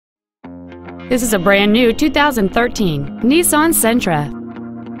This is a brand new 2013 Nissan Sentra.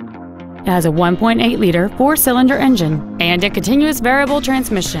 It has a 1.8-liter four-cylinder engine and a continuous variable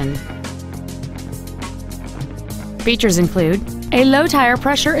transmission. Features include a low tire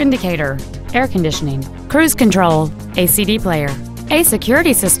pressure indicator, air conditioning, cruise control, a CD player, a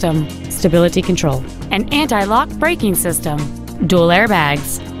security system, stability control, an anti-lock braking system, dual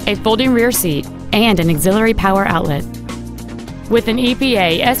airbags, a folding rear seat, and an auxiliary power outlet. With an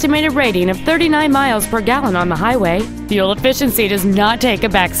EPA estimated rating of 39 miles per gallon on the highway, fuel efficiency does not take a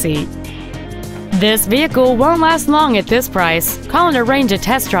backseat. This vehicle won't last long at this price. Call and arrange a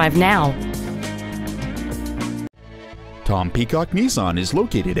test drive now. Tom Peacock Nissan is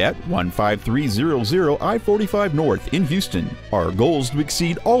located at 15300 I-45 North in Houston. Our goal is to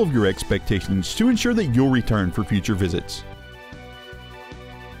exceed all of your expectations to ensure that you'll return for future visits.